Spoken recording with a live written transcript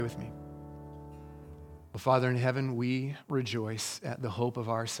With me. Well, Father in heaven, we rejoice at the hope of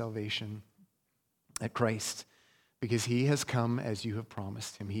our salvation at Christ, because he has come as you have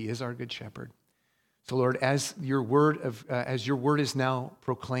promised him. He is our good shepherd. So Lord, as your word is now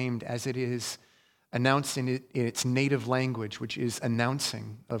proclaimed, as it is announced in its native language, which is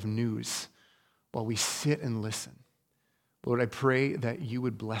announcing of news, while we sit and listen, Lord, I pray that you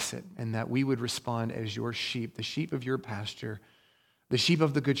would bless it and that we would respond as your sheep, the sheep of your pasture, the sheep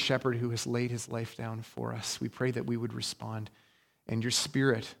of the good shepherd who has laid his life down for us. We pray that we would respond and your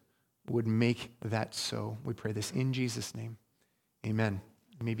Spirit would make that so. We pray this in Jesus' name. Amen.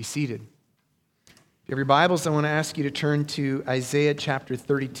 You may be seated. If you have your Bibles, I want to ask you to turn to Isaiah chapter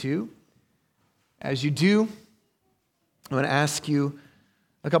 32. As you do, I want to ask you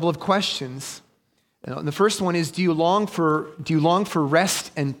a couple of questions. And the first one is, do you long for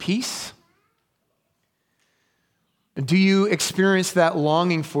rest and peace? Do you experience that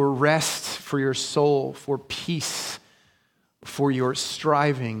longing for rest for your soul, for peace, for your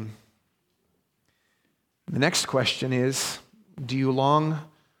striving? The next question is, do you love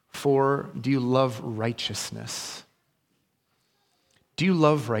righteousness? Do you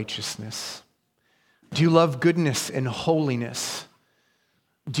love righteousness? Do you love goodness and holiness?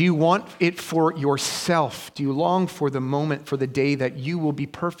 Do you want it for yourself? Do you long for the moment, for the day that you will be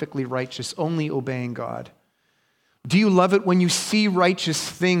perfectly righteous, only obeying God? Do you love it when you see righteous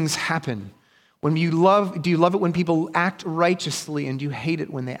things happen? Do you love it when people act righteously, and do you hate it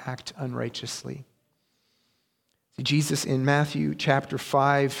when they act unrighteously? See, Jesus in Matthew chapter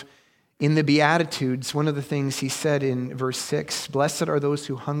 5, in the Beatitudes, one of the things he said in verse 6, "Blessed are those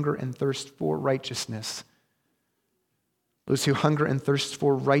who hunger and thirst for righteousness. Those who hunger and thirst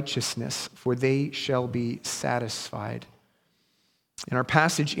for righteousness, for they shall be satisfied." In our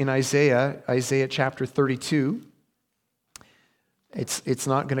passage in Isaiah chapter 32, It's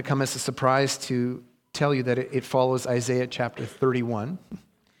not going to come as a surprise to tell you that it follows Isaiah chapter 31,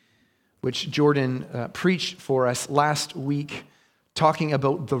 which Jordan preached for us last week, talking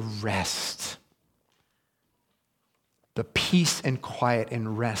about the rest, the peace and quiet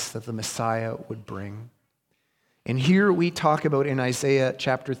and rest that the Messiah would bring. And here we talk about in Isaiah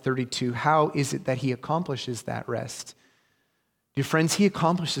chapter 32, how is it that he accomplishes that rest? Dear friends, he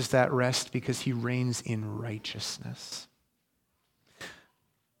accomplishes that rest because he reigns in righteousness.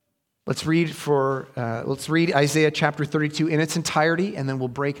 Let's read Isaiah chapter 32 in its entirety, and then we'll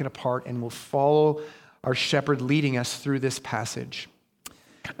break it apart and we'll follow our shepherd leading us through this passage.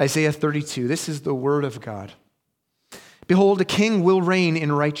 Isaiah 32, this is the word of God. "Behold, a king will reign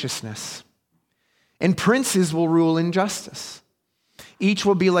in righteousness, and princes will rule in justice. Each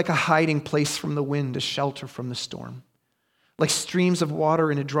will be like a hiding place from the wind, a shelter from the storm, like streams of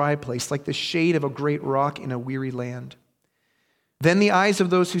water in a dry place, like the shade of a great rock in a weary land. Then the eyes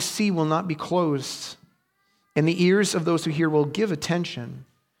of those who see will not be closed, and the ears of those who hear will give attention.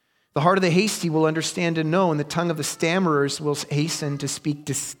 The heart of the hasty will understand and know, and the tongue of the stammerers will hasten to speak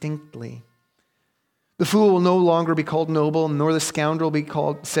distinctly. The fool will no longer be called noble, nor the scoundrel be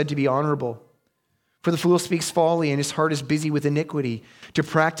said to be honorable. For the fool speaks folly, and his heart is busy with iniquity, to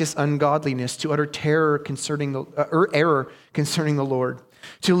practice ungodliness, to utter error concerning the Lord,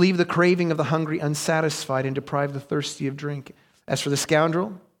 to leave the craving of the hungry unsatisfied, and deprive the thirsty of drink. As for the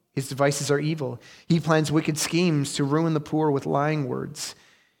scoundrel, his devices are evil. He plans wicked schemes to ruin the poor with lying words,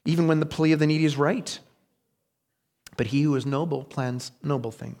 even when the plea of the needy is right. But he who is noble plans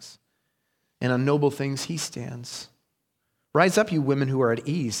noble things, and on noble things he stands. Rise up, you women who are at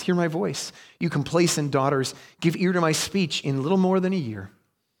ease. Hear my voice. You complacent daughters, give ear to my speech. In little more than a year,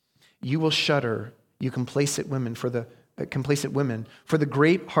 you will shudder, you complacent women, for the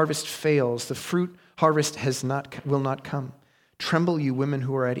grape harvest fails, the fruit harvest will not come. Tremble, you women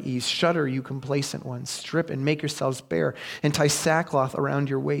who are at ease. Shudder, you complacent ones. Strip and make yourselves bare, and tie sackcloth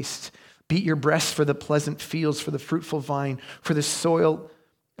around your waist. Beat your breasts for the pleasant fields, for the fruitful vine, for the soil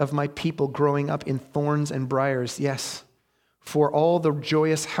of my people growing up in thorns and briars. Yes, for all the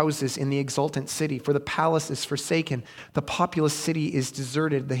joyous houses in the exultant city, for the palace is forsaken, the populous city is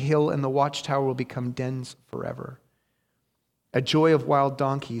deserted, the hill and the watchtower will become dens forever. A joy of wild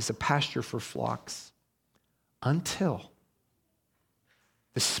donkeys, a pasture for flocks, until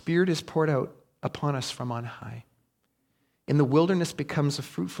the Spirit is poured out upon us from on high. And the wilderness becomes a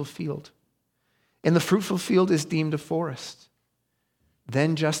fruitful field, and the fruitful field is deemed a forest.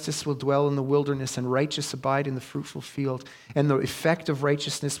 Then justice will dwell in the wilderness, and righteous abide in the fruitful field. And the effect of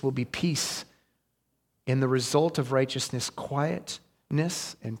righteousness will be peace, and the result of righteousness,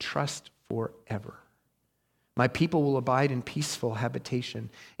 quietness and trust forever. My people will abide in peaceful habitation,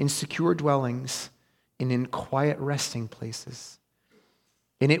 in secure dwellings, and in quiet resting places.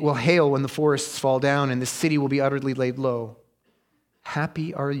 and it will hail when the forests fall down, and the city will be utterly laid low.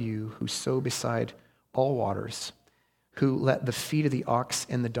 Happy are you who sow beside all waters, who let the feet of the ox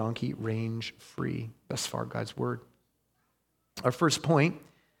and the donkey range free. Thus far, God's word. Our first point,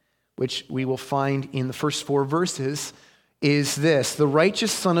 which we will find in the first 4 verses, is this: the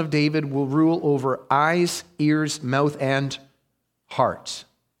righteous Son of David will rule over eyes, ears, mouth, and heart.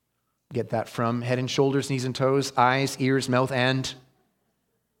 Get that from head and shoulders, knees and toes, eyes, ears, mouth, and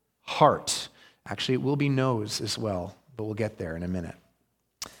heart. Actually, it will be nose as well, but we'll get there in a minute.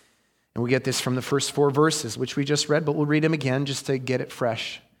 And we get this from the first 4 verses, which we just read, but we'll read them again just to get it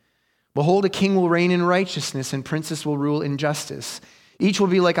fresh. Behold, a king will reign in righteousness, and princes will rule in justice. Each will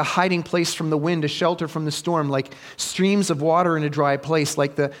be like a hiding place from the wind, a shelter from the storm, like streams of water in a dry place,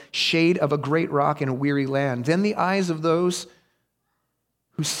 like the shade of a great rock in a weary land. Then the eyes of those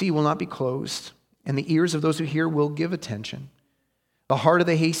who see will not be closed, and the ears of those who hear will give attention. The heart of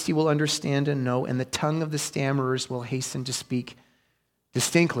the hasty will understand and know, and the tongue of the stammerers will hasten to speak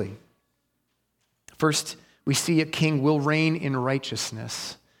distinctly. First, we see a king will reign in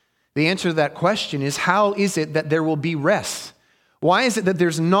righteousness. The answer to that question is, how is it that there will be rest? Why is it that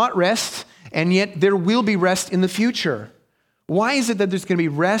there's not rest, and yet there will be rest in the future? Why is it that there's going to be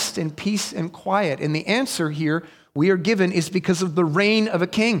rest and peace and quiet? And the answer here we are given is because of the reign of a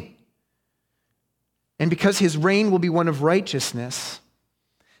king. And because his reign will be one of righteousness.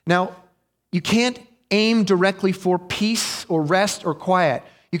 Now, you can't aim directly for peace or rest or quiet.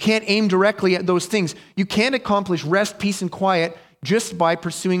 You can't aim directly at those things. You can't accomplish rest, peace, and quiet just by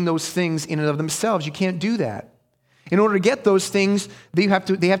pursuing those things in and of themselves. You can't do that. In order to get those things, they have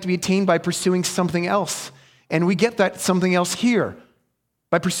to be attained by pursuing something else. And we get that something else here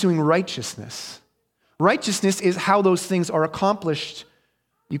by pursuing righteousness. Righteousness is how those things are accomplished.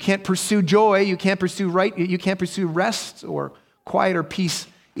 You can't pursue joy, you can't pursue rest or quiet or peace.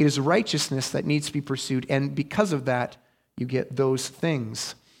 It is righteousness that needs to be pursued, and because of that, you get those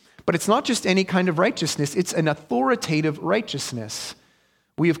things. But it's not just any kind of righteousness, it's an authoritative righteousness.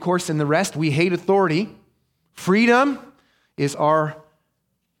 We, of course, in the rest, we hate authority. Freedom is our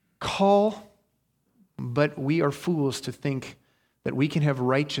call, but we are fools to think that we can have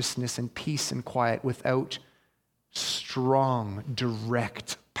righteousness and peace and quiet without strong,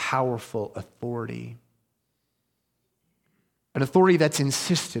 direct, powerful authority. An authority that's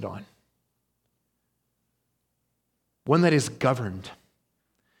insisted on. One that is governed.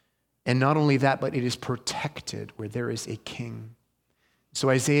 And not only that, but it is protected where there is a king. So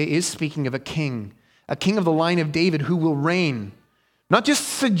Isaiah is speaking of a king of the line of David who will reign, not just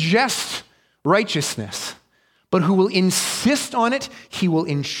suggest righteousness, but who will insist on it, he will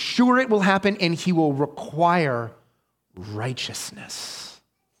ensure it will happen, and he will require righteousness.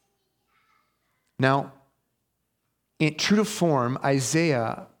 Now, true to form,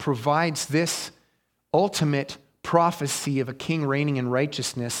 Isaiah provides this ultimate prophecy of a king reigning in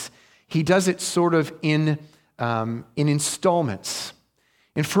righteousness. He does it sort of in installments.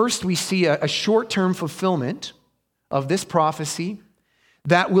 And first, we see a short-term fulfillment of this prophecy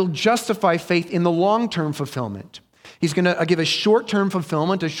that will justify faith in the long-term fulfillment. He's going to give a short-term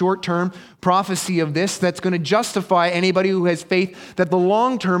fulfillment, a short-term prophecy of this that's going to justify anybody who has faith that the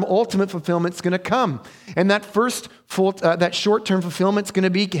long-term ultimate fulfillment is going to come. And that that short-term fulfillment is going to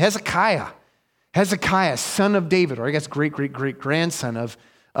be Hezekiah. Hezekiah, son of David, or I guess great-great-great-grandson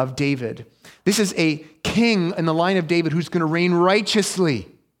of David. This is a king in the line of David who's going to reign righteously.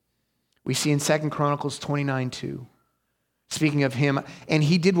 We see in 2 Chronicles 29:2. Speaking of him, and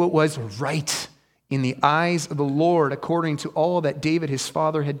he did what was right in the eyes of the Lord, according to all that David his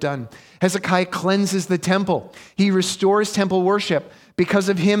father had done. Hezekiah cleanses the temple. He restores temple worship. Because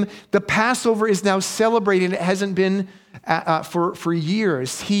of him, the Passover is now celebrated. It hasn't been for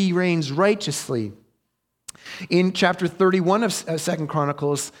years. He reigns righteously. In chapter 31 of 2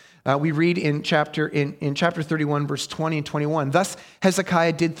 Chronicles, we read in chapter 31, verse 20 and 21, thus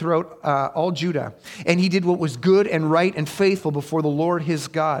Hezekiah did throughout all Judah, and he did what was good and right and faithful before the Lord his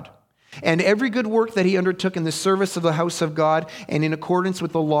God. And every good work that he undertook in the service of the house of God and in accordance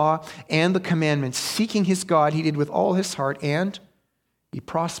with the law and the commandments, seeking his God, he did with all his heart, and he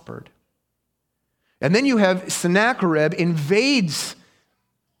prospered. And then you have Sennacherib invades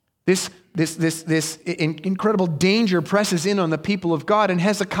this incredible danger presses in on the people of God. And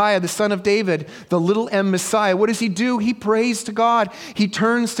Hezekiah, the son of David, the little M Messiah, what does he do? He prays to God. He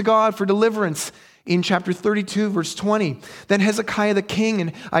turns to God for deliverance. In chapter 32, verse 20, then Hezekiah the king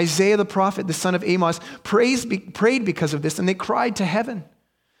and Isaiah the prophet, the son of Amos, prayed because of this, and they cried to heaven.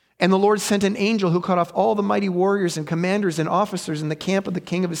 And the Lord sent an angel who cut off all the mighty warriors and commanders and officers in the camp of the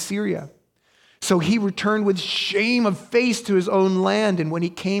king of Assyria. So he returned with shame of face to his own land. And when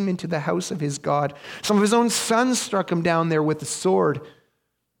he came into the house of his God, some of his own sons struck him down there with the sword.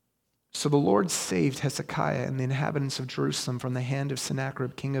 So the Lord saved Hezekiah and the inhabitants of Jerusalem from the hand of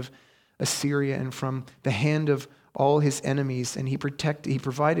Sennacherib, king of Assyria, and from the hand of all his enemies. And he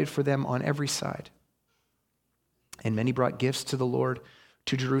provided for them on every side. And many brought gifts to the Lord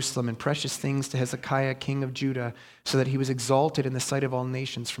to Jerusalem and precious things to Hezekiah, king of Judah, so that he was exalted in the sight of all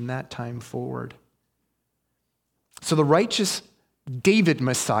nations from that time forward. So the righteous David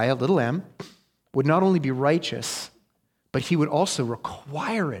Messiah, little m, would not only be righteous, but he would also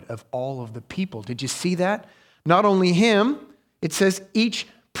require it of all of the people. Did you see that? Not only him, it says each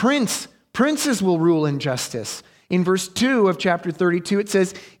princes will rule in justice. In verse 2 of chapter 32, it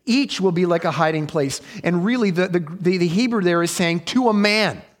says, each will be like a hiding place. And really, the Hebrew there is saying, to a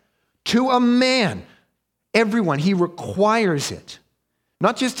man, everyone, he requires it.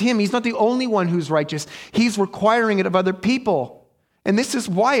 Not just him, he's not the only one who's righteous. He's requiring it of other people. And this is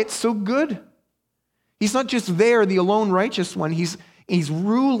why it's so good. He's not just there, the alone righteous one. He's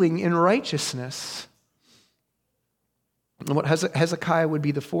ruling in righteousness. And what Hezekiah would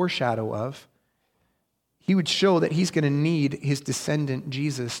be the foreshadow of, he would show that he's going to need his descendant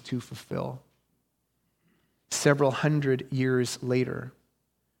Jesus to fulfill several hundred years later.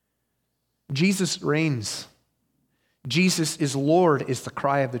 Jesus reigns. Jesus is Lord is the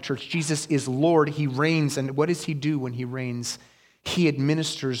cry of the church. Jesus is Lord. He reigns. And what does he do when he reigns? He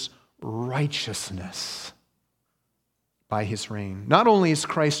administers righteousness by his reign. Not only is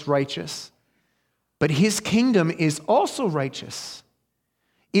Christ righteous, but his kingdom is also righteous.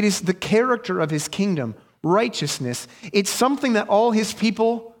 It is the character of his kingdom, righteousness. It's something that all his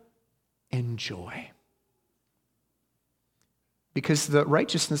people enjoy. Because the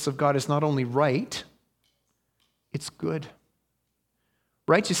righteousness of God is not only right, it's good.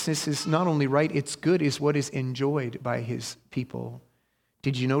 Righteousness is not only right, it's good, is what is enjoyed by his people.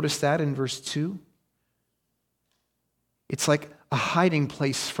 Did you notice that in verse 2? It's like a hiding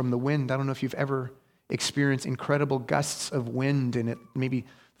place from the wind. I don't know if you've ever experienced incredible gusts of wind and it maybe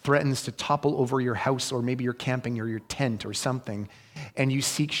threatens to topple over your house, or maybe you're camping or your tent or something, and you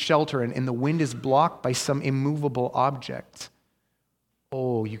seek shelter and the wind is blocked by some immovable object.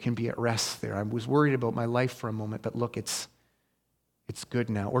 Oh, you can be at rest there. I was worried about my life for a moment, but look, it's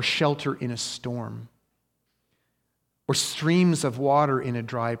good now. Or shelter in a storm. Or streams of water in a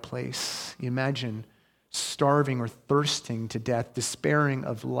dry place. You imagine starving or thirsting to death, despairing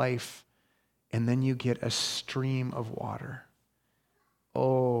of life, and then you get a stream of water.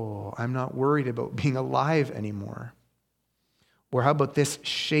 Oh, I'm not worried about being alive anymore. Or how about this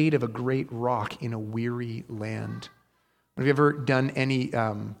shade of a great rock in a weary land? Have you ever done any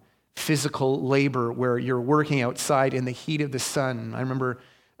physical labor where you're working outside in the heat of the sun? I remember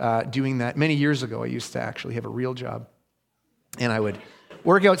doing that many years ago. I used to actually have a real job. And I would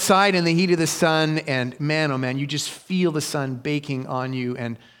work outside in the heat of the sun, and man, oh man, you just feel the sun baking on you.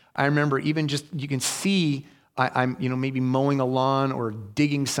 And I remember even just, you can see I'm maybe mowing a lawn or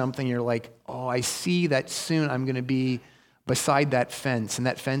digging something. You're like, oh, I see that soon I'm going to be beside that fence, and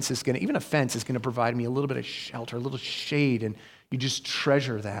that fence is going to, even a fence is going to provide me a little bit of shelter, a little shade, and you just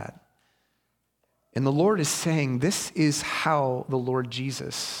treasure that. And the Lord is saying, this is how the Lord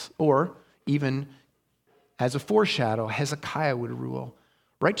Jesus, or even as a foreshadow, Hezekiah would rule.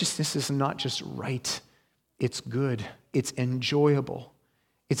 Righteousness is not just right, it's good, it's enjoyable.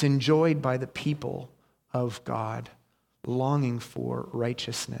 It's enjoyed by the people of God, longing for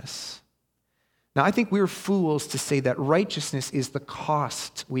righteousness. Now, I think we're fools to say that righteousness is the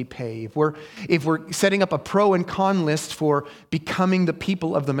cost we pay. If we're setting up a pro and con list for becoming the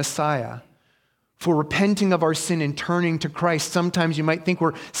people of the Messiah, for repenting of our sin and turning to Christ, sometimes you might think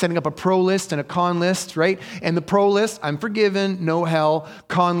we're setting up a pro list and a con list, right? And the pro list, I'm forgiven, no hell.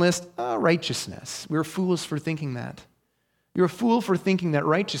 Con list, righteousness. We're fools for thinking that. You're a fool for thinking that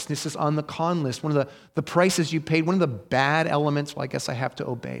righteousness is on the con list, one of the prices you paid, one of the bad elements, well, I guess I have to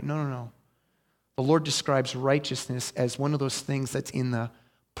obey. No. The Lord describes righteousness as one of those things that's in the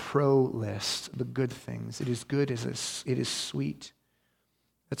pro list, the good things. It is good, it is sweet.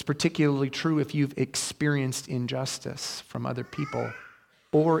 That's particularly true if you've experienced injustice from other people,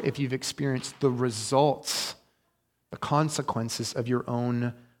 or if you've experienced the results, the consequences of your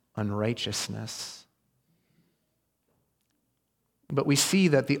own unrighteousness. But we see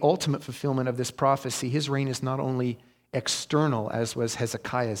that the ultimate fulfillment of this prophecy, his reign is not only external, as was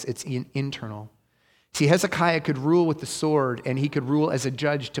Hezekiah's, it's internal. See, Hezekiah could rule with the sword, and he could rule as a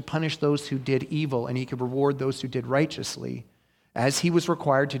judge to punish those who did evil, and he could reward those who did righteously, as he was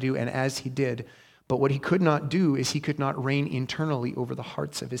required to do and as he did. But what he could not do is he could not reign internally over the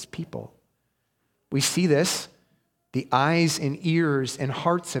hearts of his people. We see this, the eyes and ears and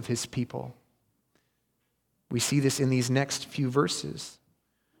hearts of his people. We see this in these next few verses.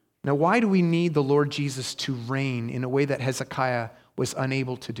 Now, why do we need the Lord Jesus to reign in a way that Hezekiah was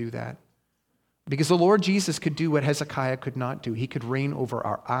unable to do that? Because the Lord Jesus could do what Hezekiah could not do. He could reign over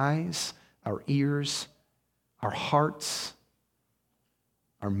our eyes, our ears, our hearts,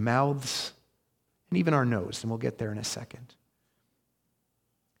 our mouths, and even our nose. And we'll get there in a second.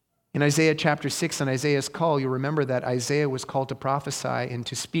 In Isaiah chapter 6, on Isaiah's call, you'll remember that Isaiah was called to prophesy and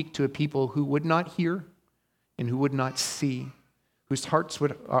to speak to a people who would not hear and who would not see, whose hearts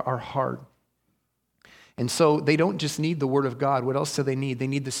are hard. And so they don't just need the word of God. What else do they need? They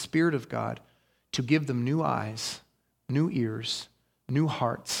need the Spirit of God to give them new eyes, new ears, new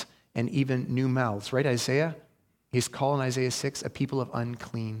hearts, and even new mouths. Right, Isaiah? He's called in Isaiah 6 a people of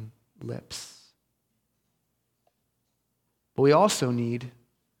unclean lips. But we also need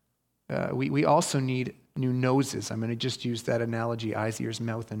new noses. I'm going to just use that analogy, eyes, ears,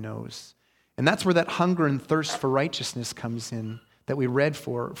 mouth, and nose. And that's where that hunger and thirst for righteousness comes in that we read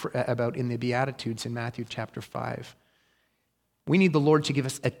about in the Beatitudes in Matthew chapter 5. We need the Lord to give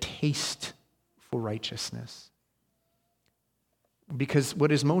us a taste for righteousness. Because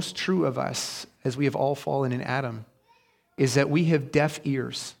what is most true of us, as we have all fallen in Adam, is that we have deaf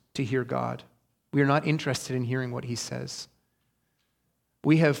ears to hear God. We are not interested in hearing what he says.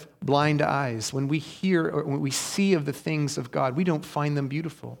 We have blind eyes. When we hear or when we see of the things of God, we don't find them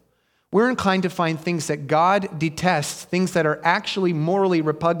beautiful. We're inclined to find things that God detests, things that are actually morally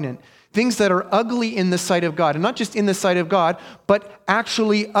repugnant, things that are ugly in the sight of God. And not just in the sight of God, but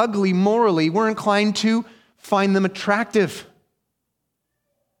actually ugly morally. We're inclined to find them attractive.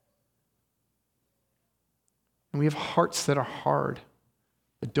 And we have hearts that are hard,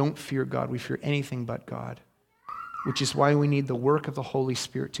 that don't fear God. We fear anything but God, which is why we need the work of the Holy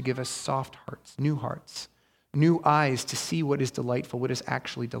Spirit to give us soft hearts, new eyes to see what is delightful, what is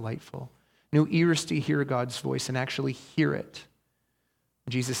actually delightful, new ears to hear God's voice and actually hear it.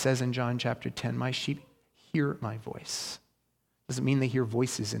 Jesus says in John chapter 10, my sheep hear my voice. Doesn't mean they hear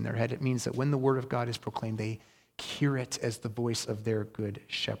voices in their head. It means that when the word of God is proclaimed, they hear it as the voice of their good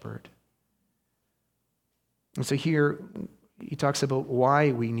shepherd. And so here he talks about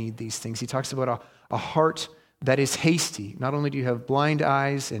why we need these things. He talks about a heart that is hasty. Not only do you have blind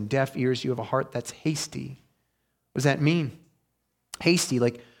eyes and deaf ears, you have a heart that's hasty. What does that mean? Hasty,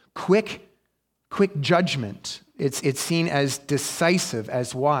 like quick judgment. It's seen as decisive,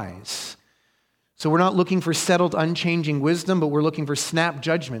 as wise. So we're not looking for settled, unchanging wisdom, but we're looking for snap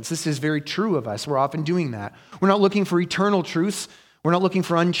judgments. This is very true of us. We're often doing that. We're not looking for eternal truths. We're not looking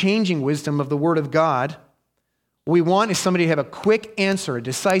for unchanging wisdom of the Word of God. What we want is somebody to have a quick answer, a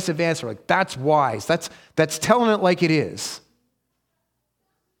decisive answer, like that's wise. That's telling it like it is.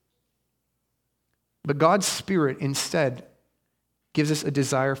 But God's Spirit instead gives us a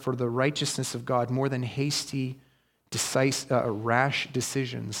desire for the righteousness of God more than hasty, rash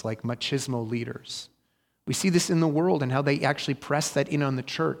decisions like machismo leaders. We see this in the world and how they actually press that in on the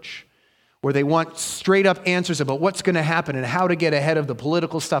church, where they want straight up answers about what's going to happen and how to get ahead of the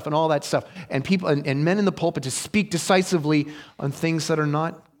political stuff and all that stuff. And people and men in the pulpit to speak decisively on things that are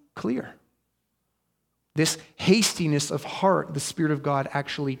not clear. This hastiness of heart, the Spirit of God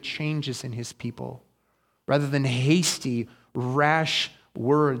actually changes in his people. Rather than hasty, rash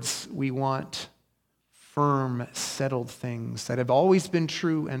words, we want firm, settled things that have always been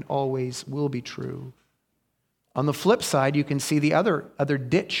true and always will be true. On the flip side, you can see the other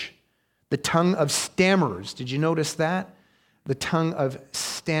ditch, the tongue of stammerers. Did you notice that? The tongue of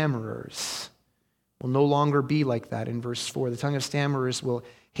stammerers will no longer be like that in verse 4. The tongue of stammerers will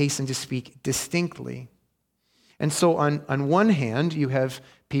hasten to speak distinctly. And so on one hand, you have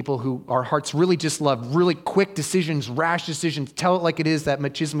people who our hearts really just love really quick decisions, rash decisions, tell it like it is, that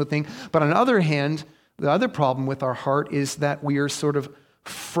machismo thing. But on the other hand, the other problem with our heart is that we are sort of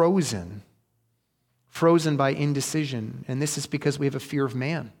frozen by indecision. And this is because we have a fear of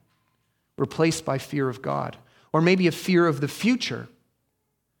man, replaced by fear of God, or maybe a fear of the future.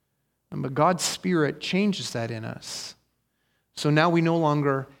 But God's Spirit changes that in us. So now we no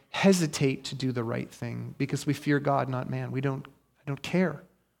longer hesitate to do the right thing because we fear God, not man. I don't care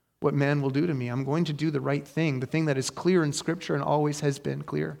what man will do to me. I'm going to do the right thing, the thing that is clear in Scripture and always has been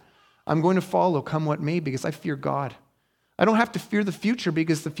clear. I'm going to follow come what may because I fear God. I don't have to fear the future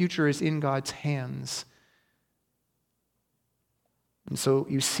because the future is in God's hands. And so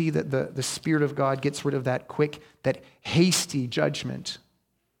you see that the Spirit of God gets rid of that quick, that hasty judgment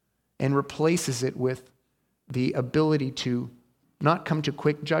and replaces it with the ability to not come to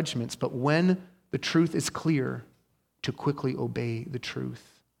quick judgments, but when the truth is clear, to quickly obey the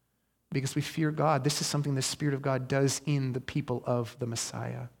truth. because we fear God. This is something the Spirit of God does in the people of the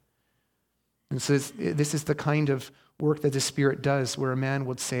Messiah. And so this is the kind of work that the Spirit does, where a man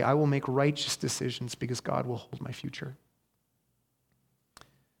would say, I will make righteous decisions because God will hold my future.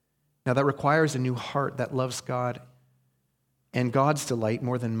 Now that requires a new heart that loves God and God's delight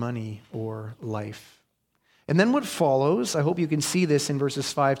more than money or life. And then what follows, I hope you can see this in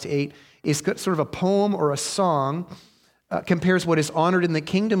verses 5 to 8, is sort of a poem or a song, compares what is honored in the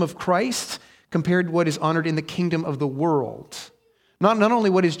kingdom of Christ compared to what is honored in the kingdom of the world. Not only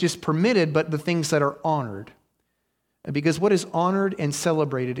what is just permitted, but the things that are honored. Because what is honored and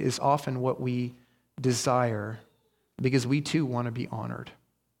celebrated is often what we desire, because we too want to be honored.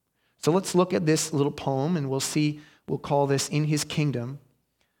 So let's look at this little poem, and we'll call this In His Kingdom,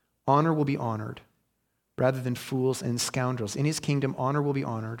 Honor Will Be Honored rather than fools and scoundrels. In His kingdom, honor will be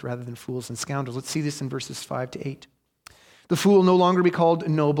honored rather than fools and scoundrels. Let's see this in verses 5 to 8. The fool will no longer be called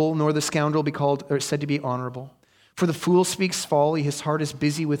noble, nor the scoundrel be called or said to be honorable. For the fool speaks folly, his heart is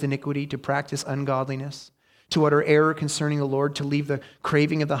busy with iniquity, to practice ungodliness, to utter error concerning the Lord, to leave the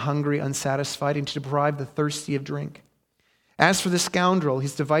craving of the hungry unsatisfied, and to deprive the thirsty of drink. As for the scoundrel,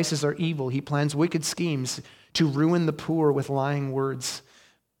 his devices are evil. He plans wicked schemes to ruin the poor with lying words.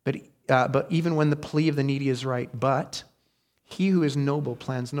 But even when the plea of the needy is right, but he who is noble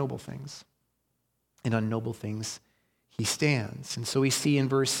plans noble things, and on noble things he stands. And so we see in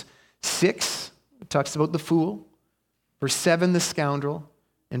verse 6, it talks about the fool. Verse 7, the scoundrel.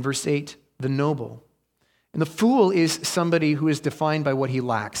 And verse 8, the noble. And the fool is somebody who is defined by what he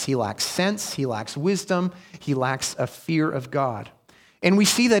lacks. He lacks sense, he lacks wisdom, he lacks a fear of God. And we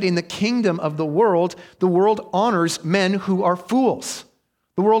see that in the kingdom of the world honors men who are fools.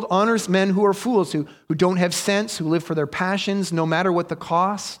 The world honors men who are fools, who don't have sense, who live for their passions, no matter what the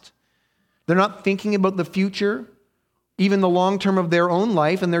cost. They're not thinking about the future, even the long term of their own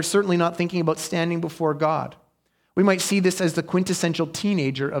life, and they're certainly not thinking about standing before God. We might see this as the quintessential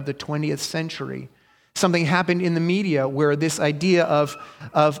teenager of the 20th century. Something happened in the media where this idea of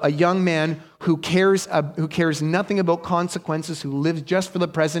a young man who cares nothing about consequences, who lives just for the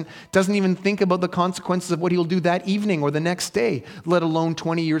present, doesn't even think about the consequences of what he'll do that evening or the next day, let alone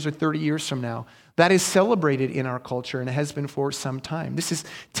 20 years or 30 years from now. That is celebrated in our culture, and it has been for some time. This is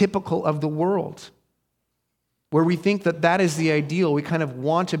typical of the world, where we think that is the ideal. We kind of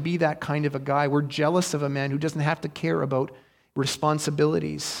want to be that kind of a guy. We're jealous of a man who doesn't have to care about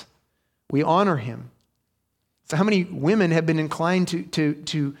responsibilities. We honor him. So how many women have been inclined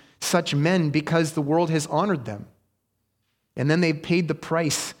to such men because the world has honored them? And then they've paid the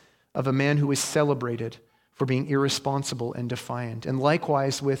price of a man who is celebrated for being irresponsible and defiant. And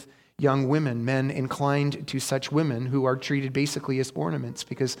likewise with young women, men inclined to such women who are treated basically as ornaments,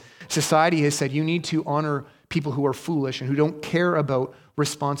 because society has said you need to honor people who are foolish and who don't care about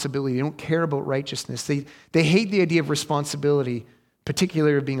responsibility, they don't care about righteousness. They hate the idea of responsibility,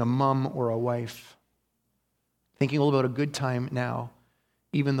 particularly of being a mom or a wife. Thinking all about a good time now,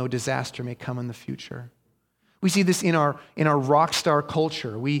 even though disaster may come in the future. We see this in our rock star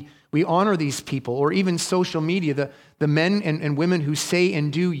culture. We honor these people, or even social media, the men and women who say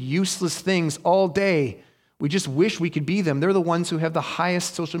and do useless things all day. We just wish we could be them. They're the ones who have the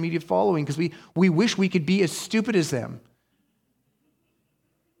highest social media following because we wish we could be as stupid as them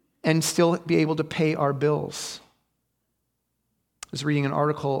and still be able to pay our bills. I was reading an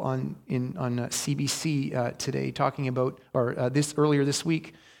article on CBC today talking about, earlier this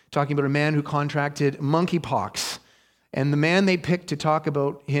week, talking about a man who contracted monkeypox. And the man they picked to talk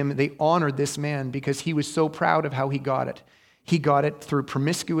about him, they honored this man because he was so proud of how he got it. He got it through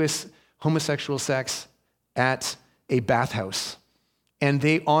promiscuous homosexual sex at a bathhouse. And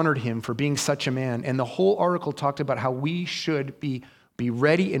they honored him for being such a man. And the whole article talked about how we should be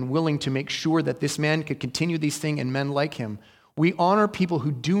ready and willing to make sure that this man could continue these things and men like him. We honor people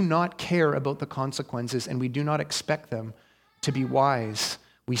who do not care about the consequences, and we do not expect them to be wise.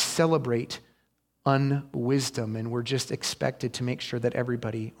 We celebrate unwisdom, and we're just expected to make sure that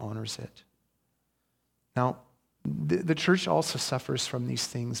everybody honors it. Now, the church also suffers from these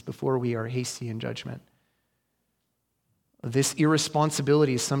things before we are hasty in judgment. This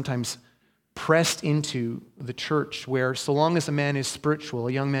irresponsibility is sometimes pressed into the church, where so long as a man is spiritual,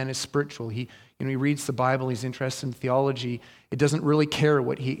 a young man is spiritual, he reads the Bible, he's interested in theology, it doesn't really care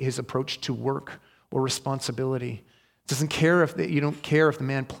what his approach to work or responsibility. It doesn't care you don't care if the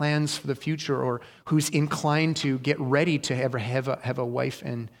man plans for the future or who's inclined to get ready to ever have a wife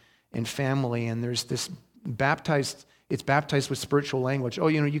and family. And there's this it's baptized with spiritual language. Oh,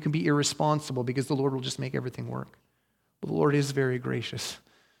 you can be irresponsible because the Lord will just make everything work. Well, the Lord is very gracious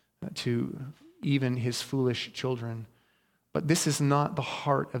to even his foolish children. But this is not the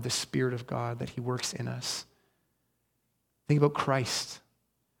heart of the Spirit of God that he works in us. Think about Christ.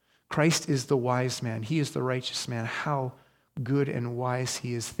 Christ is the wise man. He is the righteous man. How good and wise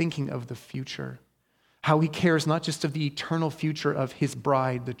he is, thinking of the future. How he cares not just of the eternal future of his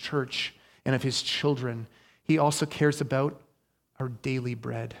bride, the church, and of his children. He also cares about our daily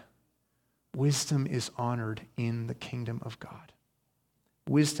bread. Wisdom is honored in the kingdom of God.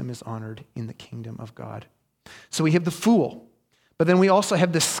 Wisdom is honored in the kingdom of God. So we have the fool, but then we also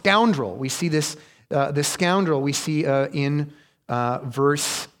have the scoundrel. We see this, the scoundrel we see in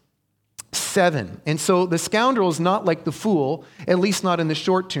verse 7. And so the scoundrel is not like the fool, at least not in the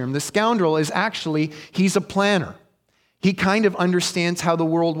short term. The scoundrel is actually, he's a planner. He kind of understands how the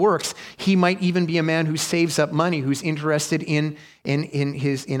world works. He might even be a man who saves up money, who's interested in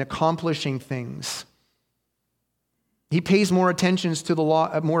accomplishing things. He pays more attention to the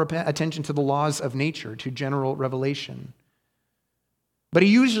laws of nature, to general revelation. But he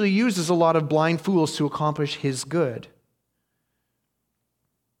usually uses a lot of blind fools to accomplish his good.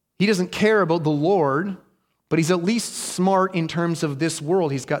 He doesn't care about the Lord, but he's at least smart in terms of this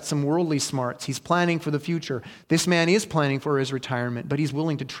world. He's got some worldly smarts. He's planning for the future. This man is planning for his retirement, but he's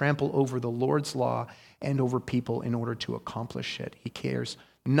willing to trample over the Lord's law and over people in order to accomplish it. He cares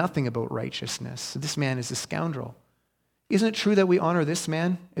nothing about righteousness. This man is a scoundrel. Isn't it true that we honor this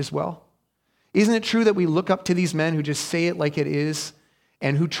man as well? Isn't it true that we look up to these men who just say it like it is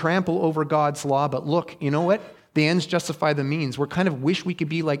and who trample over God's law, but look, you know what? The ends justify the means. We kind of wish we could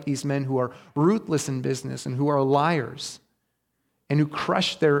be like these men who are ruthless in business and who are liars and who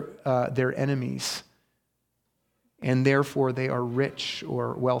crush their enemies, and therefore they are rich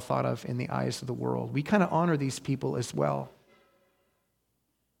or well thought of in the eyes of the world. We kind of honor these people as well.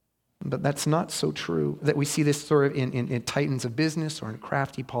 But that's not so true, that we see this sort of in titans of business or in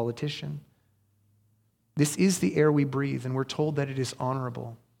crafty politician. This is the air we breathe, and we're told that it is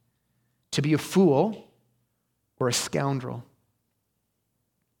honorable to be a fool or a scoundrel.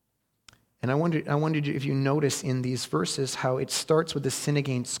 And I wondered if you notice in these verses how it starts with the sin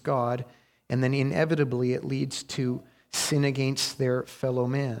against God, and then inevitably it leads to sin against their fellow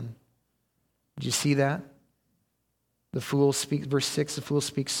man. Did you see that? The fool speaks, verse 6, the fool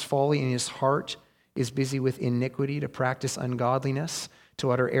speaks folly in his heart, is busy with iniquity, to practice ungodliness, to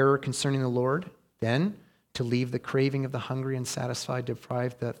utter error concerning the Lord, then to leave the craving of the hungry unsatisfied,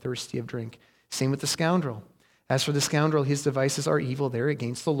 deprive the thirsty of drink. Same with the scoundrel. As for the scoundrel, his devices are evil. They're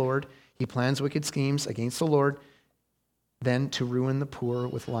against the Lord. He plans wicked schemes against the Lord, then to ruin the poor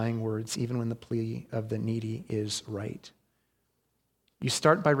with lying words, even when the plea of the needy is right. You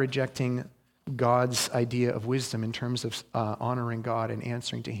start by rejecting God's idea of wisdom in terms of honoring God and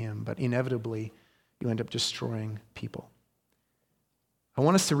answering to him, but inevitably you end up destroying people. I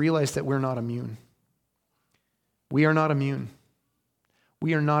want us to realize that we're not immune. We are not immune.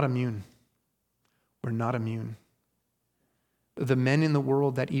 We are not immune. We're not immune. The men in the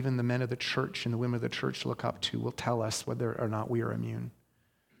world that even the men of the church and the women of the church look up to will tell us whether or not we are immune.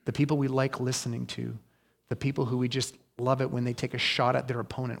 The people we like listening to, the people who we just love it when they take a shot at their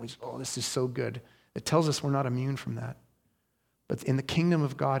opponent. We just, oh, this is so good. It tells us we're not immune from that. But in the kingdom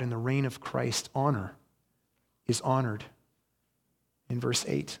of God, in the reign of Christ, honor is honored. In verse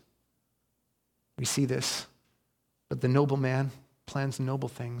 8, we see this. But the noble man plans noble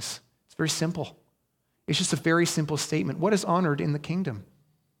things. It's very simple. It's just a very simple statement. What is honored in the kingdom?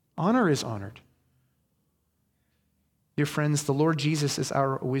 Honor is honored. Dear friends, the Lord Jesus is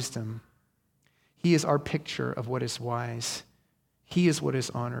our wisdom. He is our picture of what is wise. He is what is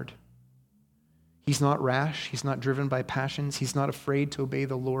honored. He's not rash. He's not driven by passions. He's not afraid to obey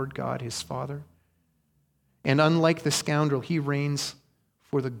the Lord God, his Father. And unlike the scoundrel, he reigns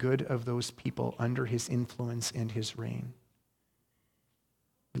for the good of those people under his influence and his reign.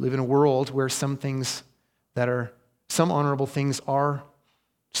 We live in a world where some honorable things are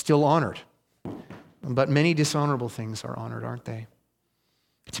still honored, but many dishonorable things are honored, aren't they?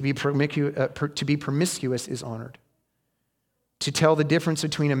 To be promiscuous is honored. To tell the difference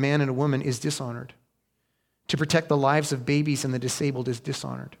between a man and a woman is dishonored. To protect the lives of babies and the disabled is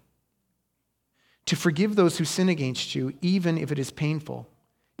dishonored. To forgive those who sin against you, even if it is painful,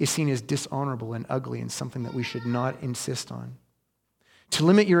 is seen as dishonorable and ugly and something that we should not insist on. To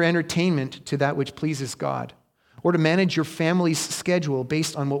limit your entertainment to that which pleases God, or to manage your family's schedule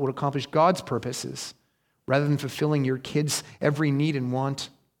based on what would accomplish God's purposes, rather than fulfilling your kids' every need and want,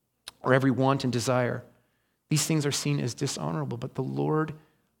 or every want and desire. These things are seen as dishonorable, but the Lord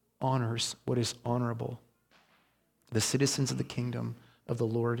honors what is honorable. The citizens of the kingdom of the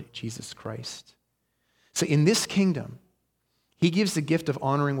Lord Jesus Christ. So in this kingdom, he gives the gift of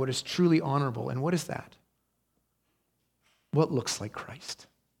honoring what is truly honorable. And what is that? what looks like Christ?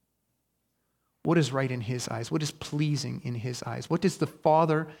 What is right in his eyes? What is pleasing in his eyes? What does the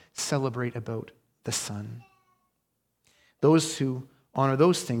Father celebrate about the Son? Those who honor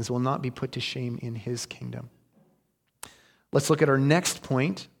those things will not be put to shame in his kingdom. Let's look at our next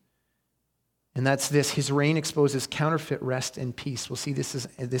point, and that's this. His reign exposes counterfeit rest and peace. We'll see this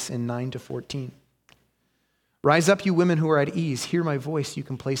in 9-14. Rise up, you women who are at ease. Hear my voice, you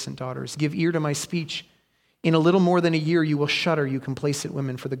complacent daughters. Give ear to my speech. In a little more than a year you will shudder, you complacent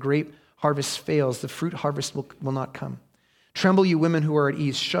women, for the grape harvest fails, the fruit harvest will not come. Tremble, you women who are at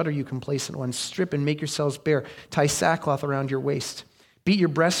ease. Shudder, you complacent ones. Strip and make yourselves bare. Tie sackcloth around your waist. Beat your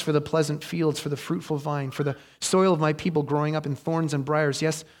breasts for the pleasant fields, for the fruitful vine, for the soil of my people growing up in thorns and briars.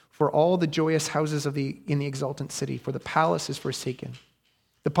 Yes, for all the joyous houses in the exultant city, for the palace is forsaken,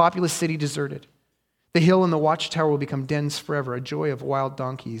 the populous city deserted. The hill and the watchtower will become dens forever, a joy of wild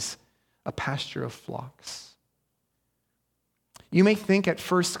donkeys, a pasture of flocks. You may think at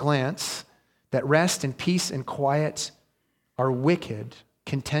first glance that rest and peace and quiet are wicked.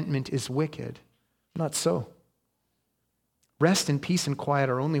 Contentment is wicked. Not so. Rest and peace and quiet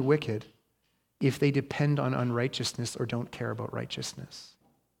are only wicked if they depend on unrighteousness or don't care about righteousness.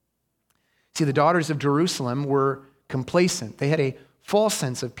 See, the daughters of Jerusalem were complacent. They had a false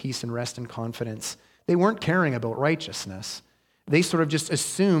sense of peace and rest and confidence. They weren't caring about righteousness. They sort of just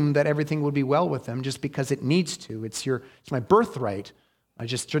assumed that everything would be well with them just because it needs to. It's my birthright. I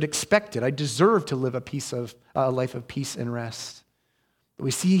just should expect it. I deserve to live a life of peace and rest. But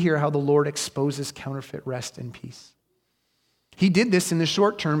we see here how the Lord exposes counterfeit rest and peace. He did this in the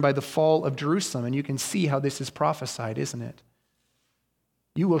short term by the fall of Jerusalem, and you can see how this is prophesied, isn't it?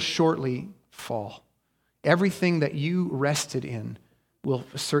 You will shortly fall. Everything that you rested in will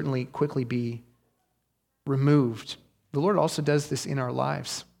certainly quickly be removed. The Lord also does this in our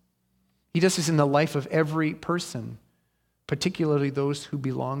lives. He does this in the life of every person, particularly those who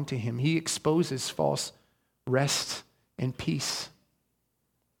belong to him. He exposes false rest and peace.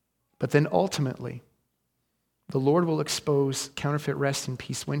 But then ultimately, the Lord will expose counterfeit rest and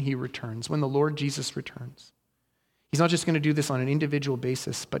peace when he returns, when the Lord Jesus returns. He's not just going to do this on an individual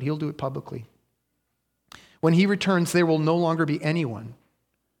basis, but he'll do it publicly. When he returns, there will no longer be anyone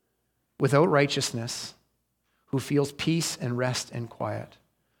without righteousness who feels peace and rest and quiet.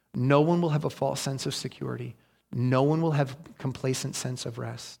 No one will have a false sense of security. No one will have a complacent sense of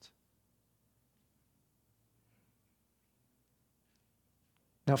rest.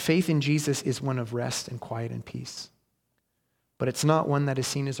 Now, faith in Jesus is one of rest and quiet and peace. But it's not one that is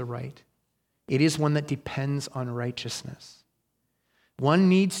seen as a right. It is one that depends on righteousness. One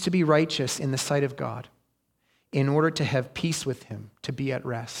needs to be righteous in the sight of God in order to have peace with him, to be at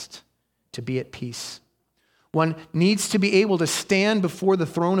rest, to be at peace. One needs to be able to stand before the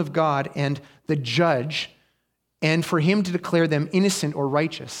throne of God and the judge, and for him to declare them innocent or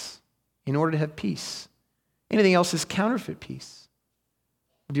righteous in order to have peace. Anything else is counterfeit peace.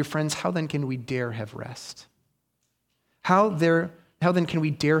 Dear friends, how then can we dare have rest? How then can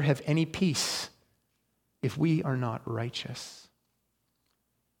we dare have any peace if we are not righteous?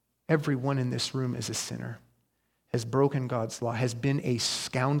 Everyone in this room is a sinner, has broken God's law, has been a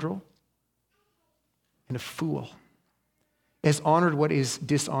scoundrel and a fool, has honored what is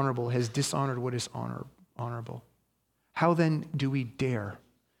dishonorable, has dishonored what is honorable. How then do we dare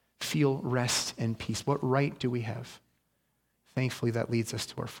feel rest and peace? What right do we have? Thankfully, that leads us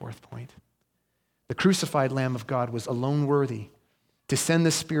to our fourth point. The crucified Lamb of God was alone worthy to send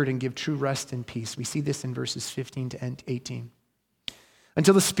the Spirit and give true rest and peace. We see this in verses 15 to 18.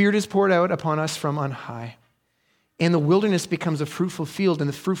 Until the Spirit is poured out upon us from on high, and the wilderness becomes a fruitful field, and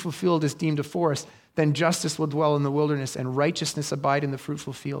the fruitful field is deemed a forest, then justice will dwell in the wilderness, and righteousness abide in the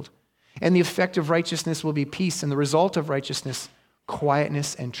fruitful field. And the effect of righteousness will be peace, and the result of righteousness,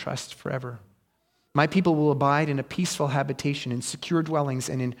 quietness and trust forever. My people will abide in a peaceful habitation, in secure dwellings,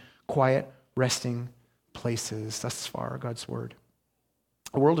 and in quiet, resting places. Thus far, God's word.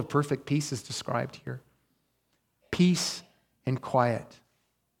 A world of perfect peace is described here. Peace and quiet.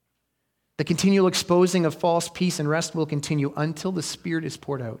 The continual exposing of false peace and rest will continue until the Spirit is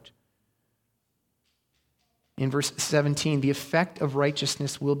poured out. In verse 17, the effect of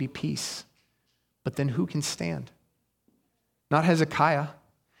righteousness will be peace. But then who can stand? Not Hezekiah.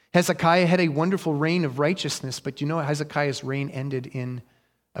 Hezekiah had a wonderful reign of righteousness, but you know Hezekiah's reign ended in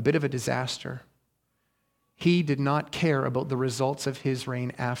a bit of a disaster. He did not care about the results of his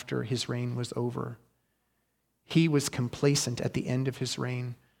reign after his reign was over. He was complacent at the end of his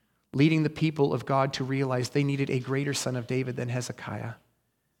reign, leading the people of God to realize they needed a greater son of David than Hezekiah.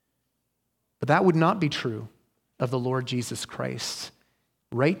 But that would not be true of the Lord Jesus Christ.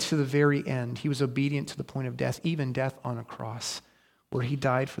 right to the very end. He was obedient to the point of death, even death on a cross, where he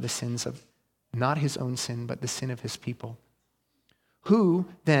died for the sins of not his own sin, but the sin of his people. Who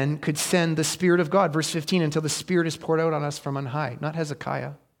then could send the Spirit of God? Verse 15, until the Spirit is poured out on us from on high. Not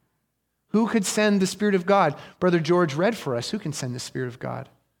Hezekiah. Who could send the Spirit of God? Brother George read for us. Who can send the Spirit of God?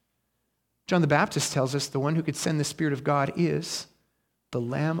 John the Baptist tells us the one who could send the Spirit of God is the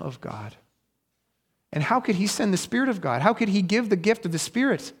Lamb of God. And how could he send the Spirit of God? How could he give the gift of the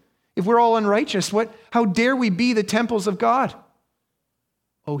Spirit? If we're all unrighteous, how dare we be the temples of God?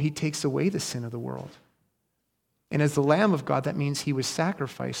 Oh, he takes away the sin of the world. And as the Lamb of God, that means he was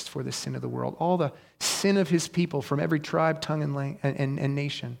sacrificed for the sin of the world. All the sin of his people from every tribe, tongue, and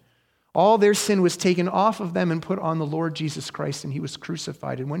nation. All their sin was taken off of them and put on the Lord Jesus Christ, and he was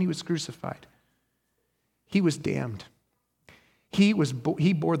crucified. And when he was crucified, he was damned. He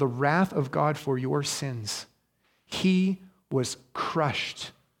bore the wrath of God for your sins. He was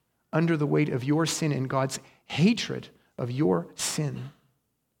crushed under the weight of your sin and God's hatred of your sin.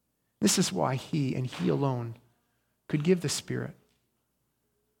 This is why he and he alone could give the Spirit,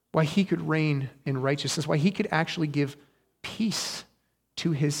 why he could reign in righteousness, why he could actually give peace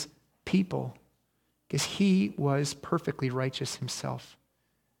to his people, because he was perfectly righteous himself.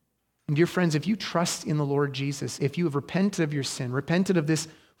 And dear friends, if you trust in the Lord Jesus, if you have repented of your sin, repented of this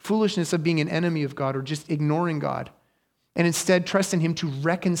foolishness of being an enemy of God or just ignoring God, and instead trust in him to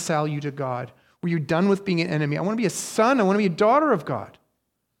reconcile you to God, where you're done with being an enemy. I want to be a son, I want to be a daughter of God.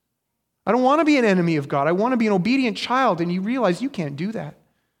 I don't want to be an enemy of God. I want to be an obedient child. And you realize you can't do that.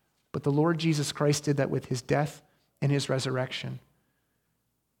 But the Lord Jesus Christ did that with his death and his resurrection.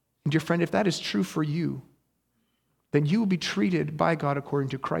 And dear friend, if that is true for you, then you will be treated by God according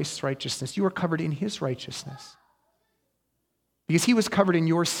to Christ's righteousness. You are covered in his righteousness. Because he was covered in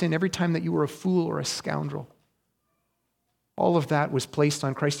your sin every time that you were a fool or a scoundrel. All of that was placed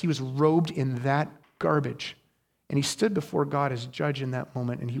on Christ. He was robed in that garbage. And he stood before God as judge in that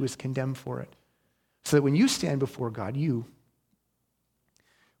moment, and he was condemned for it. So that when you stand before God, you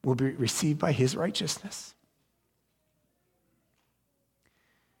will be received by his righteousness.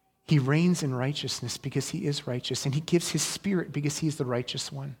 He reigns in righteousness because he is righteous, and he gives his Spirit because he is the righteous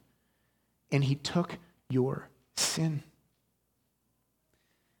one. And he took your sin.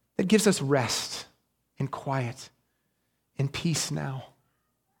 That gives us rest and quiet and peace now.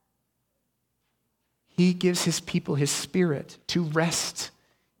 He gives his people his Spirit to rest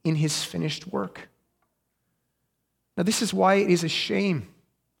in his finished work. Now, this is why it is a shame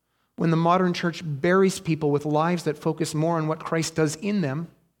when the modern church buries people with lives that focus more on what Christ does in them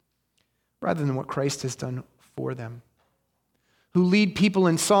rather than what Christ has done for them. Who lead people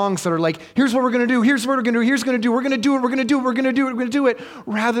in songs that are like, here's what we're going to do, here's what we're going to do, here's what we're going to do, we're going to do it, we're going to do it, we're going to do it, we're going to do it,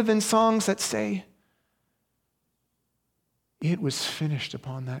 rather than songs that say, it was finished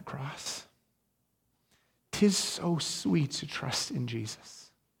upon that cross. 'Tis so sweet to trust in Jesus.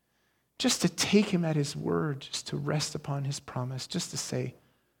 Just to take him at his word, just to rest upon his promise, just to say,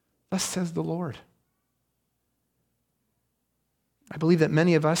 thus says the Lord. I believe that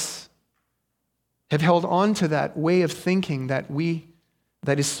many of us have held on to that way of thinking that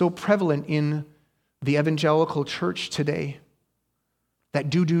is so prevalent in the evangelical church today. That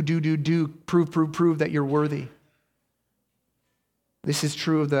do, prove that you're worthy. This is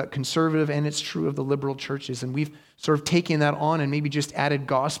true of the conservative and it's true of the liberal churches. And we've sort of taken that on and maybe just added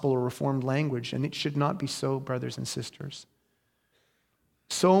gospel or reformed language. And it should not be so, brothers and sisters.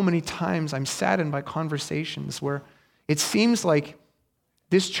 So many times I'm saddened by conversations where it seems like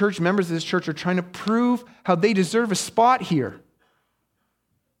this church, members of this church, are trying to prove how they deserve a spot here.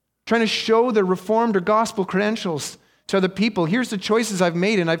 Trying to show their reformed or gospel credentials to other people. Here's the choices I've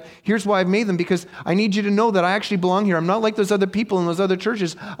made, and here's why I've made them, because I need you to know that I actually belong here. I'm not like those other people in those other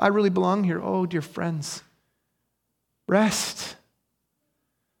churches. I really belong here. Oh, dear friends, rest.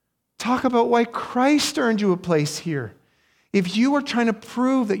 Talk about why Christ earned you a place here. If you are trying to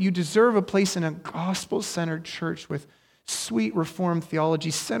prove that you deserve a place in a gospel-centered church with sweet reformed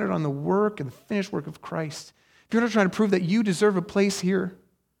theology centered on the work and the finished work of Christ, if you're not trying to prove that you deserve a place here,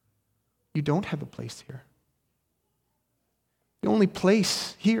 you don't have a place here. The only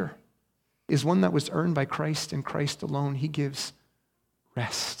place here is one that was earned by Christ and Christ alone. He gives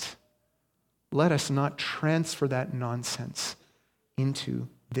rest. Let us not transfer that nonsense into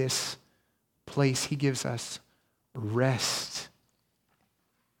this place. He gives us rest.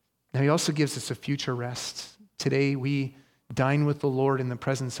 Now, he also gives us a future rest. Today, we dine with the Lord in the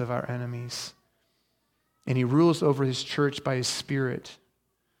presence of our enemies. And he rules over his church by his Spirit.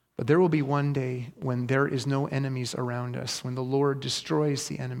 But there will be one day when there is no enemies around us, when the Lord destroys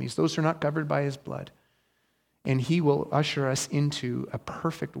the enemies, those who are not covered by his blood. and he will usher us into a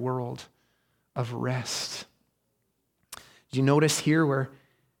perfect world of rest. Do you notice here where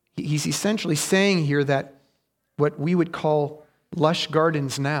he's essentially saying here that what we would call lush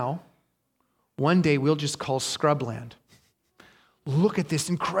gardens now, one day we'll just call scrubland. Look at this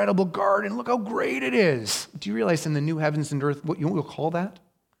incredible garden. Look how great it is. Do you realize in the new heavens and earth, what we'll call that?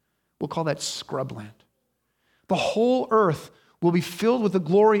 We'll call that scrubland. The whole earth will be filled with the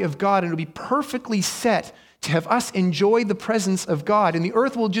glory of God, and it'll be perfectly set to have us enjoy the presence of God. And the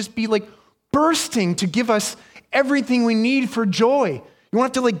earth will just be like bursting to give us everything we need for joy. You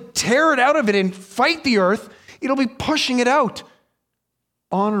won't have to like tear it out of it and fight the earth. It'll be pushing it out,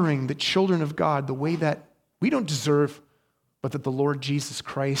 honoring the children of God the way that we don't deserve, but that the Lord Jesus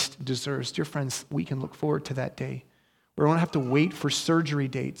Christ deserves. Dear friends, we can look forward to that day. We won't have to wait for surgery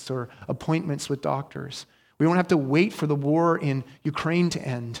dates or appointments with doctors. We won't have to wait for the war in Ukraine to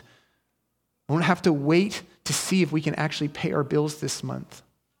end. We won't have to wait to see if we can actually pay our bills this month.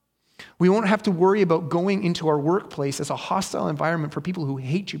 We won't have to worry about going into our workplace as a hostile environment for people who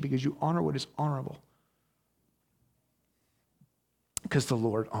hate you because you honor what is honorable. Because the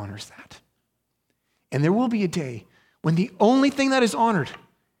Lord honors that. And there will be a day when the only thing that is honored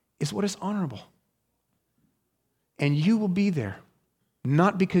is what is honorable. And you will be there,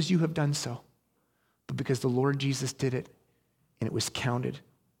 not because you have done so, but because the Lord Jesus did it, and it was counted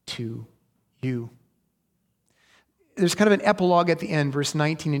to you. There's kind of an epilogue at the end, verse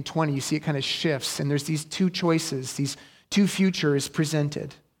 19 and 20. You see it kind of shifts, and there's these two choices, these two futures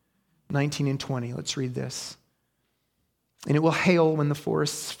presented. 19 and 20, let's read this. And it will hail when the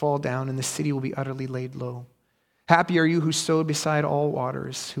forests fall down, and the city will be utterly laid low. Happy are you who sowed beside all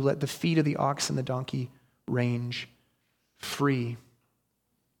waters, who let the feet of the ox and the donkey range free.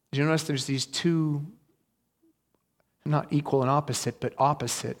 Did you notice there's these two, not equal and opposite, but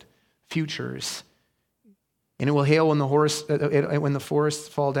opposite futures? And it will hail when the forests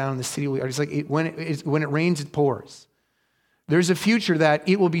fall down and the city will be, it's like when it rains, it pours. There's a future that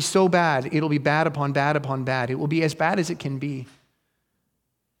it will be so bad, it'll be bad upon bad upon bad. It will be as bad as it can be.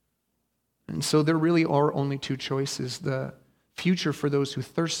 And so there really are only two choices: the future for those who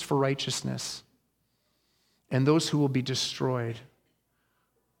thirst for righteousness and those who will be destroyed.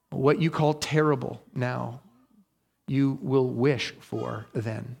 What you call terrible now, you will wish for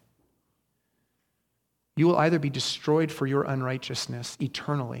then. You will either be destroyed for your unrighteousness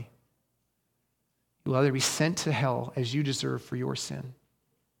eternally. You will either be sent to hell as you deserve for your sin,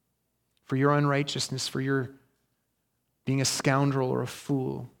 for your unrighteousness, for your being a scoundrel or a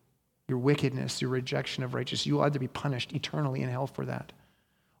fool, your wickedness, your rejection of righteousness. You will either be punished eternally in hell for that,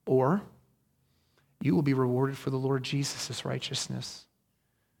 or you will be rewarded for the Lord Jesus' righteousness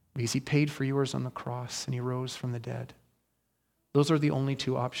because he paid for yours on the cross and he rose from the dead. Those are the only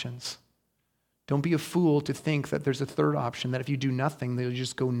two options. Don't be a fool to think that there's a third option, that if you do nothing, they'll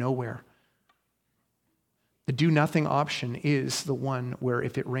just go nowhere. The do nothing option is the one where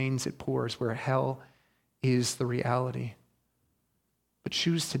if it rains, it pours, where hell is the reality. But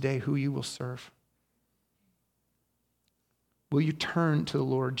choose today who you will serve. Will you turn to the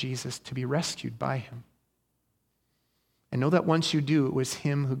Lord Jesus to be rescued by him? And know that once you do, it was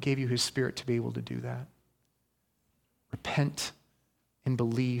him who gave you his Spirit to be able to do that. Repent and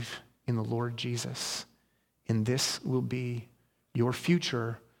believe in the Lord Jesus, and this will be your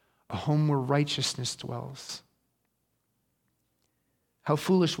future, a home where righteousness dwells. How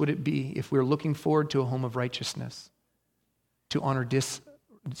foolish would it be if we're looking forward to a home of righteousness to honor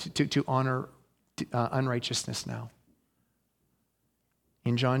unrighteousness now?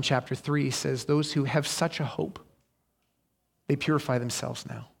 In John chapter 3, he says, those who have such a hope, they purify themselves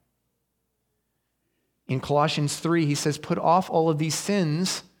now. In Colossians 3, he says, put off all of these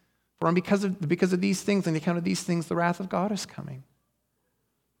sins, for because of these things, on the account of these things, the wrath of God is coming.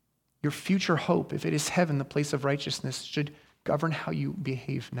 Your future hope, if it is heaven, the place of righteousness, should govern how you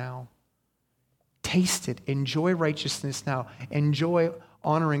behave now. Taste it. Enjoy righteousness now. Enjoy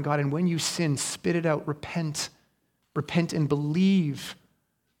honoring God. And when you sin, spit it out. Repent. Repent and believe.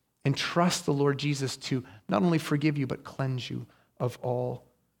 And trust the Lord Jesus to not only forgive you, but cleanse you of all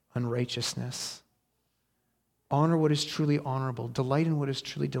unrighteousness. Honor what is truly honorable. Delight in what is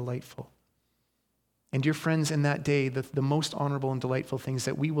truly delightful. And dear friends, in that day, the most honorable and delightful things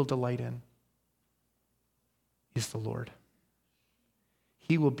that we will delight in is the Lord.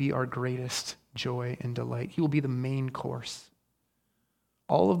 He will be our greatest joy and delight. He will be the main course.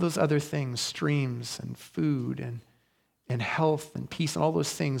 All of those other things, streams and food and health and peace and all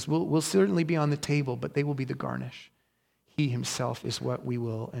those things will certainly be on the table, but they will be the garnish. He himself is what we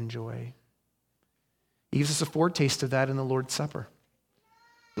will enjoy. He gives us a foretaste of that in the Lord's Supper.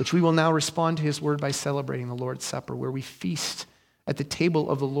 which we will now respond to his word by celebrating the Lord's Supper, where we feast at the table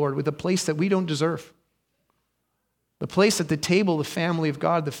of the Lord with a place that we don't deserve. The place at the table, the family of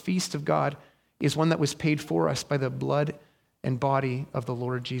God, the feast of God, is one that was paid for us by the blood and body of the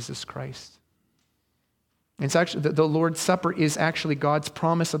Lord Jesus Christ. It's actually, the Lord's Supper is actually God's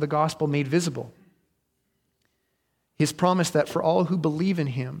promise of the gospel made visible. His promise that for all who believe in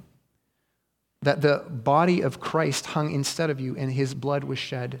him, that the body of Christ hung instead of you and his blood was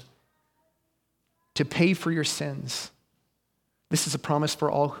shed to pay for your sins. This is a promise for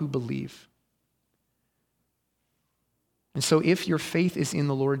all who believe. And so if your faith is in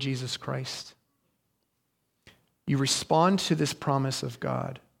the Lord Jesus Christ, you respond to this promise of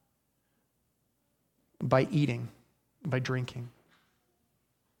God by eating, by drinking.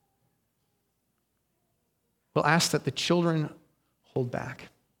 We'll ask that the children hold back.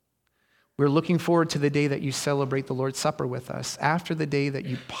 We're looking forward to the day that you celebrate the Lord's Supper with us, after the day that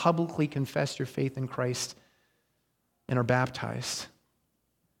you publicly confess your faith in Christ and are baptized.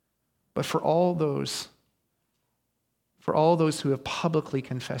 But for all those who have publicly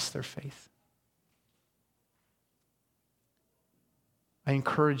confessed their faith, I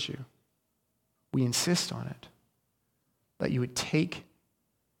encourage you, we insist on it, that you would take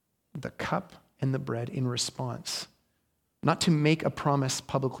the cup and the bread in response, not to make a promise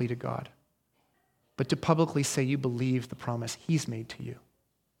publicly to God, but to publicly say you believe the promise he's made to you.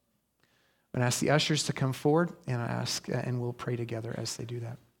 I'm going to ask the ushers to come forward, and we'll pray together as they do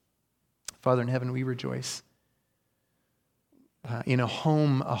that. Father in heaven, we rejoice in a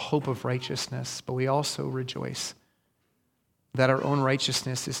home, a hope of righteousness, but we also rejoice that our own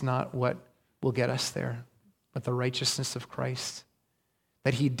righteousness is not what will get us there, but the righteousness of Christ,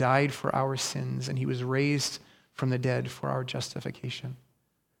 that he died for our sins and he was raised from the dead for our justification.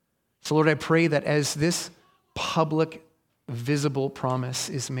 So Lord, I pray that as this public, visible promise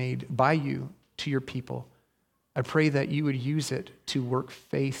is made by you to your people, I pray that you would use it to work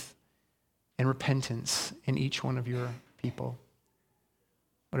faith and repentance in each one of your people.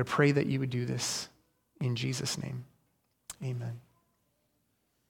 Lord, I pray that you would do this in Jesus' name. Amen.